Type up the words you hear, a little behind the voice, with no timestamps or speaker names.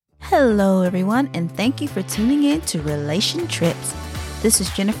Hello, everyone, and thank you for tuning in to Relation Trips. This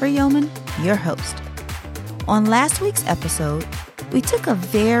is Jennifer Yeoman, your host. On last week's episode, we took a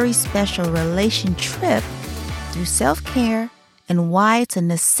very special relation trip through self-care and why it's a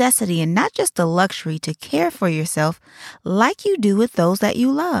necessity and not just a luxury to care for yourself like you do with those that you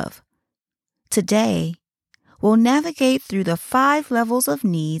love. Today, we'll navigate through the 5 levels of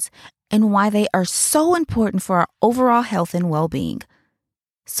needs and why they are so important for our overall health and well-being.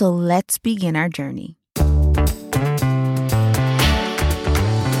 So let's begin our journey.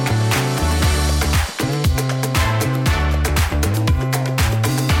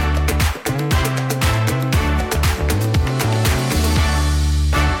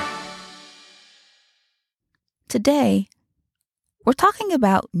 Today, we're talking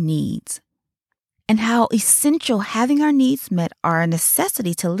about needs and how essential having our needs met are a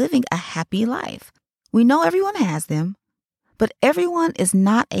necessity to living a happy life. We know everyone has them, but everyone is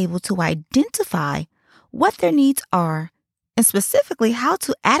not able to identify what their needs are and specifically how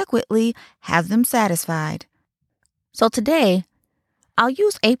to adequately have them satisfied. So today, I'll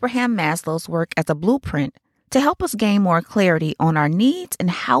use Abraham Maslow's work as a blueprint to help us gain more clarity on our needs and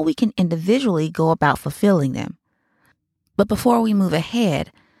how we can individually go about fulfilling them. But before we move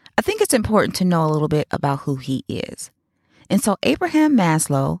ahead, I think it's important to know a little bit about who he is. And so Abraham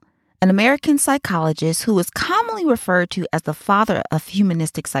Maslow, an American psychologist who is commonly referred to as the father of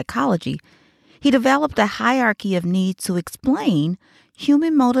humanistic psychology, he developed a hierarchy of needs to explain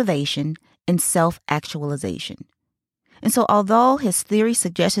human motivation and self-actualization. And so although his theory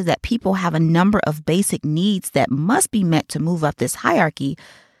suggested that people have a number of basic needs that must be met to move up this hierarchy,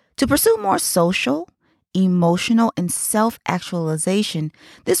 to pursue more social, emotional, and self-actualization,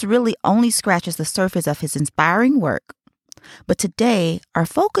 this really only scratches the surface of his inspiring work. But today, our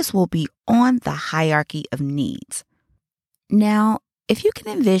focus will be on the hierarchy of needs. Now, if you can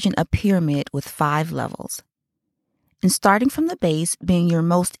envision a pyramid with 5 levels, and starting from the base being your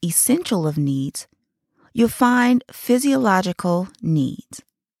most essential of needs, you'll find physiological needs.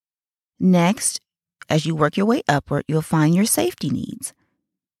 Next, as you work your way upward, you'll find your safety needs.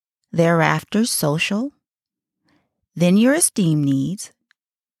 Thereafter, social, then your esteem needs,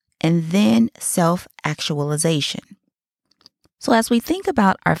 and then self-actualization. So as we think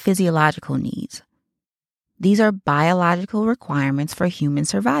about our physiological needs, these are biological requirements for human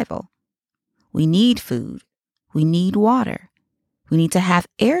survival. We need food. We need water. We need to have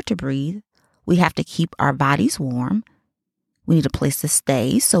air to breathe. We have to keep our bodies warm. We need a place to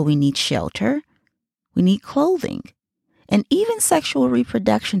stay, so we need shelter. We need clothing, and even sexual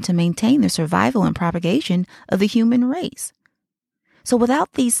reproduction to maintain the survival and propagation of the human race. So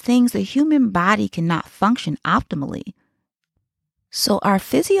without these things, the human body cannot function optimally. So our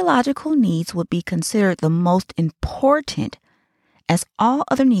physiological needs would be considered the most important, as all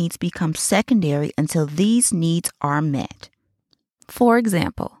other needs become secondary until these needs are met. For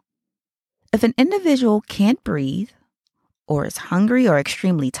example, if an individual can't breathe, or is hungry or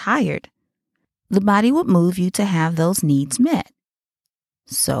extremely tired, the body would move you to have those needs met.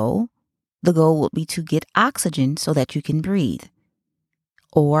 So the goal would be to get oxygen so that you can breathe,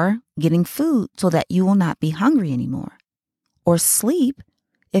 or getting food so that you will not be hungry anymore, or sleep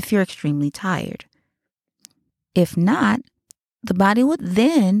if you're extremely tired. If not, the body would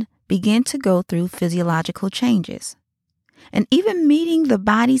then begin to go through physiological changes. And even meeting the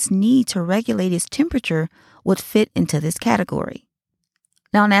body's need to regulate its temperature would fit into this category.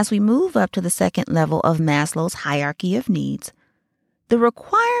 Now, and as we move up to the second level of Maslow's hierarchy of needs, the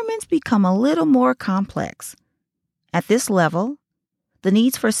requirements become a little more complex. At this level, the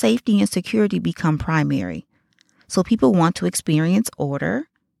needs for safety and security become primary. So people want to experience order,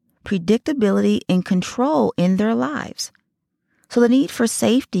 predictability, and control in their lives. So the need for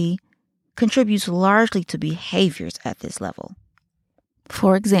safety contributes largely to behaviors at this level.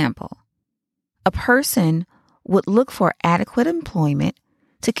 For example, a person would look for adequate employment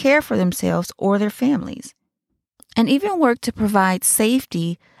to care for themselves or their families, and even work to provide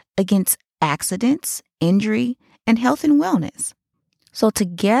safety against accidents, injury, and health and wellness. So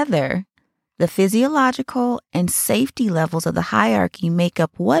together, the physiological and safety levels of the hierarchy make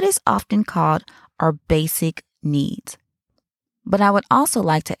up what is often called our basic needs. But I would also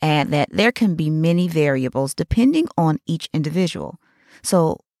like to add that there can be many variables depending on each individual.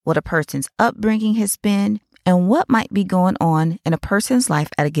 So what a person's upbringing has been and what might be going on in a person's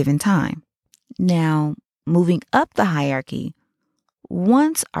life at a given time. Now, moving up the hierarchy,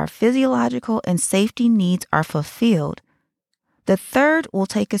 once our physiological and safety needs are fulfilled, the third will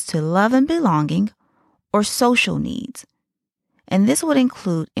take us to love and belonging, or social needs. And this would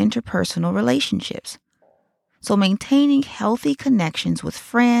include interpersonal relationships. So maintaining healthy connections with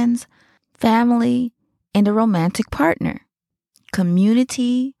friends, family, and a romantic partner,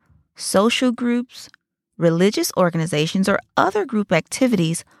 community, social groups, religious organizations, or other group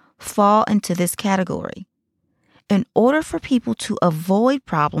activities fall into this category. In order for people to avoid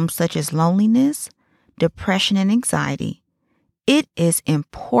problems such as loneliness, depression, and anxiety, it is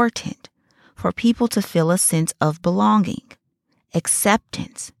important for people to feel a sense of belonging,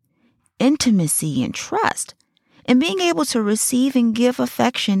 acceptance, intimacy, and trust, and being able to receive and give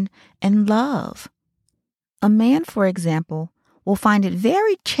affection and love. A man, for example, will find it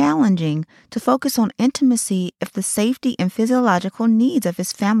very challenging to focus on intimacy if the safety and physiological needs of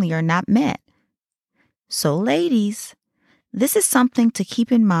his family are not met. So, ladies, this is something to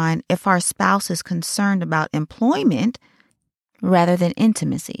keep in mind if our spouse is concerned about employment rather than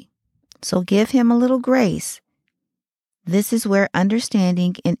intimacy. So give him a little grace. This is where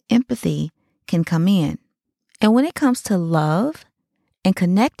understanding and empathy can come in. And when it comes to love and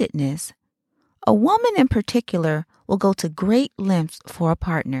connectedness, a woman in particular will go to great lengths for a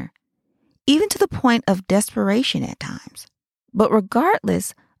partner, even to the point of desperation at times. But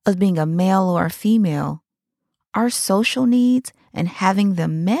regardless of being a male or a female, our social needs and having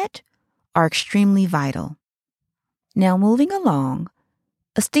them met are extremely vital. Now, moving along,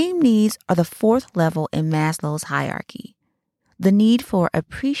 esteem needs are the fourth level in Maslow's hierarchy, the need for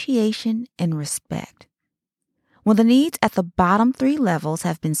appreciation and respect. When the needs at the bottom three levels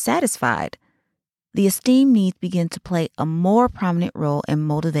have been satisfied, the esteem needs begin to play a more prominent role in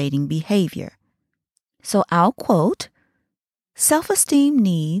motivating behavior. So I'll quote, "Self-esteem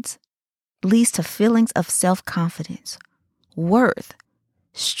needs leads to feelings of self-confidence, worth,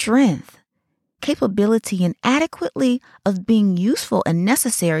 strength, capability, and adequately of being useful and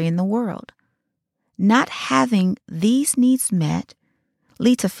necessary in the world. Not having these needs met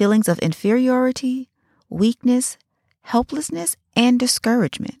lead to feelings of inferiority, weakness, helplessness, and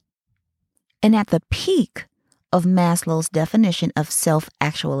discouragement." And at the peak of Maslow's definition of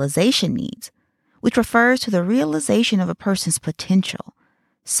self-actualization needs, which refers to the realization of a person's potential,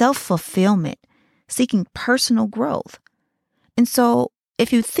 self-fulfillment, seeking personal growth. And so,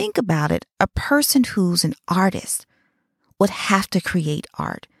 if you think about it, a person who's an artist would have to create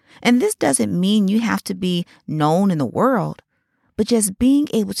art. And this doesn't mean you have to be known in the world, but just being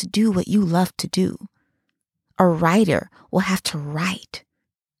able to do what you love to do. A writer will have to write.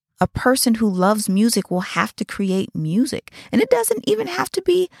 A person who loves music will have to create music. And it doesn't even have to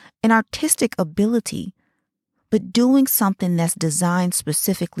be an artistic ability, but doing something that's designed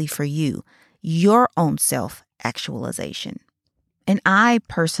specifically for you, your own self-actualization. And I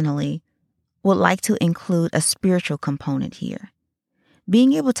personally would like to include a spiritual component here.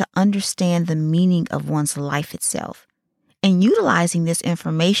 Being able to understand the meaning of one's life itself and utilizing this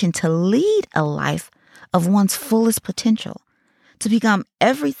information to lead a life of one's fullest potential, to become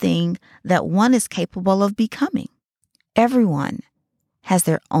everything that one is capable of becoming. Everyone has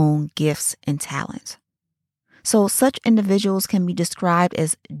their own gifts and talents. So such individuals can be described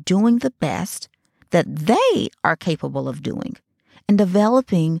as doing the best that they are capable of doing and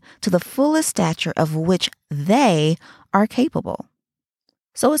developing to the fullest stature of which they are capable.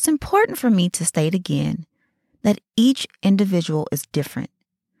 So it's important for me to state again that each individual is different.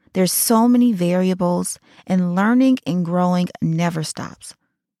 There's so many variables, and learning and growing never stops.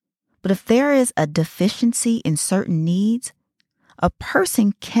 But if there is a deficiency in certain needs, a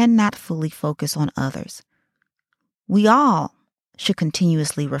person cannot fully focus on others. We all should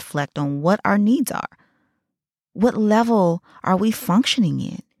continuously reflect on what our needs are. What level are we functioning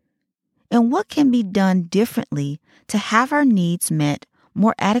in? And what can be done differently to have our needs met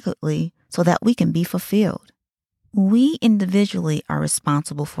more adequately so that we can be fulfilled? We individually are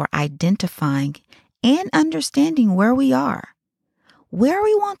responsible for identifying and understanding where we are, where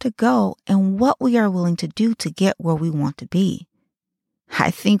we want to go, and what we are willing to do to get where we want to be.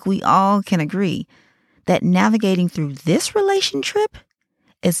 I think we all can agree that navigating through this relation trip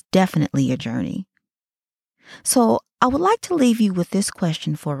is definitely a journey. So I would like to leave you with this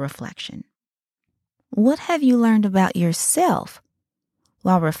question for reflection. What have you learned about yourself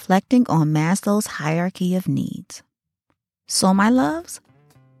while reflecting on Maslow's hierarchy of needs? So, my loves,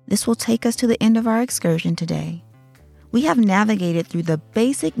 this will take us to the end of our excursion today. We have navigated through the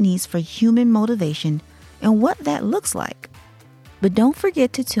basic needs for human motivation and what that looks like. But don't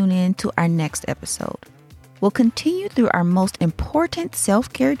forget to tune in to our next episode. We'll continue through our most important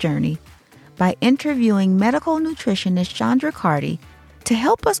self-care journey by interviewing medical nutritionist Chandra Carty to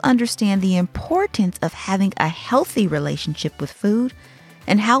help us understand the importance of having a healthy relationship with food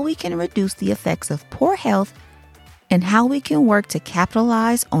and how we can reduce the effects of poor health and how we can work to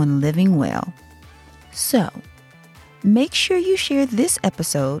capitalize on living well. So, Make sure you share this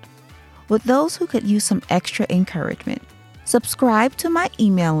episode with those who could use some extra encouragement. Subscribe to my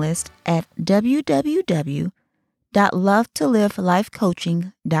email list at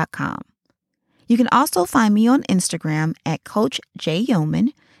www.lovetolivelifecoaching.com. You can also find me on Instagram at Coach J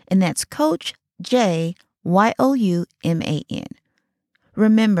Yeoman, and that's Coach J Youman.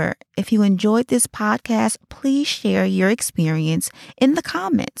 Remember, if you enjoyed this podcast, please share your experience in the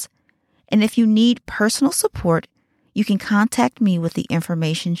comments. And if you need personal support, you can contact me with the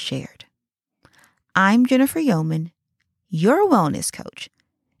information shared. I'm Jennifer Yeoman, your wellness coach.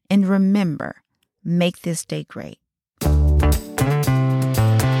 And remember, make this day great.